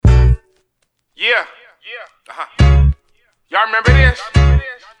Yeah. Y'all remember this?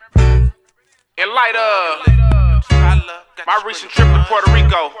 In light of my recent trip to Puerto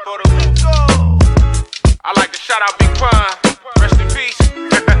Rico, I like to shout out Big Pun. Rest in peace.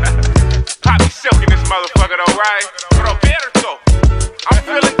 Poppy Silky this motherfucker though, right? I'm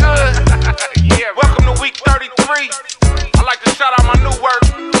feeling good. Yeah, welcome to week 33. I like to shout out my new work.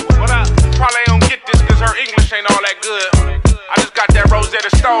 What up? Probably ain't gonna get this cause her English ain't all that good. I just got that Rosetta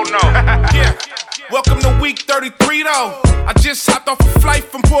Stone though. Yeah. Welcome to week 33 though. I just hopped off a flight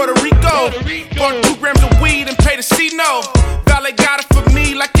from Puerto Rico. Bought 2 grams of weed and paid a C-no. Valet got it for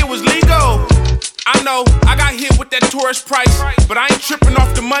me like it was legal. I know, I got hit with that tourist price, but I ain't tripping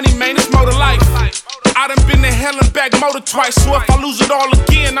off the money, man, it's motor life. I done been to hell and back motor twice, so if I lose it all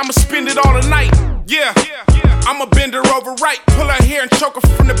again, I'ma spend it all tonight. Yeah, I'ma bend her over right, pull her hair and choke her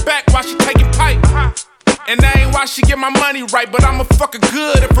from the back while she taking pipe. And that ain't why she get my money right, but I'ma fuck her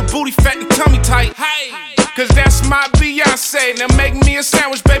good if her booty fat and tummy tight. Hey, cause that's my Beyonce. Now make me a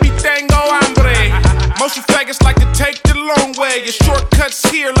sandwich, baby, tango hombre. Most you faggots like to take the long way. Your shortcuts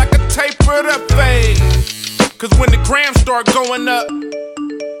here like a tapered up fade. Cause when the grams start going up,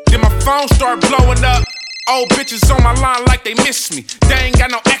 then my phone start blowing up. Old bitches on my line like they miss me. They ain't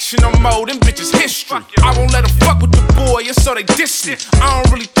got no action no more, them bitches history. I won't let them fuck with the boy, yeah, so they diss me. I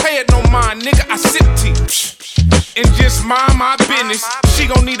don't really pay it no mind, nigga, I sip tea. And just mind my business. She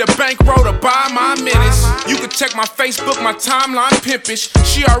gon' need a bankroll to buy my minutes. You can check my Facebook, my timeline pimpish.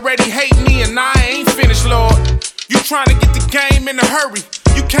 She already hate me and I ain't finished, Lord. You tryna get the game in a hurry.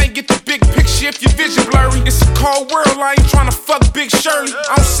 You can't get the big picture if your vision blurry. It's a cold world, I ain't tryna fuck Big Shirley.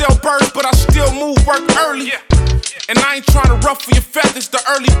 I don't sell birds, but I still move work early. And I ain't tryna ruffle your feathers. The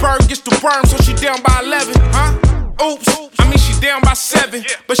early bird gets the worm, so she down by 11, huh? Oops, I mean she down by 7.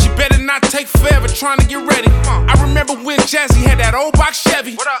 But she better not take forever tryna get ready. I remember when Jazzy had that old box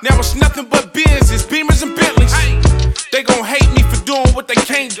Chevy. Now it's nothing but Benzes, Beamers and Bentleys. They gon' hate me for doing what they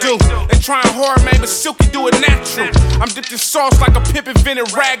can't do. They tryin' hard, man, but Silky do it natural. I'm dipped in sauce like a pimp invented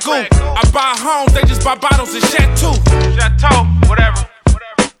ragu. I buy homes, they just buy bottles and Chateau. Chateau, whatever.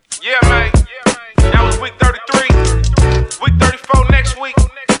 Yeah, man. That was week 33. Week 34 next week.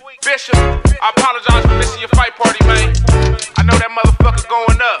 Bishop, I apologize for missing your fight party, man. I know that motherfucker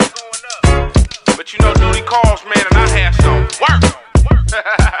going up. But you know duty calls, man, and I had some work.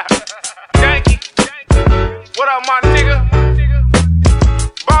 Yankee. What up, my nigga?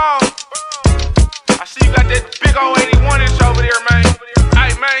 Bomb. I see you got that big old 81-inch over there, man.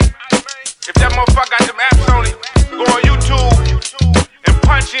 Hey, man. If that motherfucker got them apps on it, go on YouTube and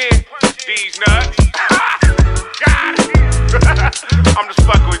punch in these nuts. Got it. I'm just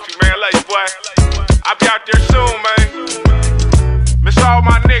fucking with you, man. Love you, boy. I'll be out there soon, man. Miss all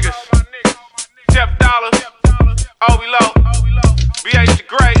my niggas. Jeff Dollar, Obi Low, BH the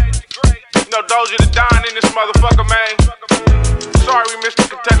Great. You know, Doja the Don in this motherfucker, man. Sorry we missed the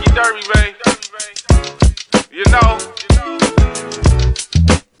Kentucky Derby, man. You know,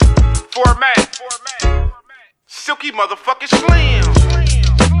 Format, Silky motherfucking Slim.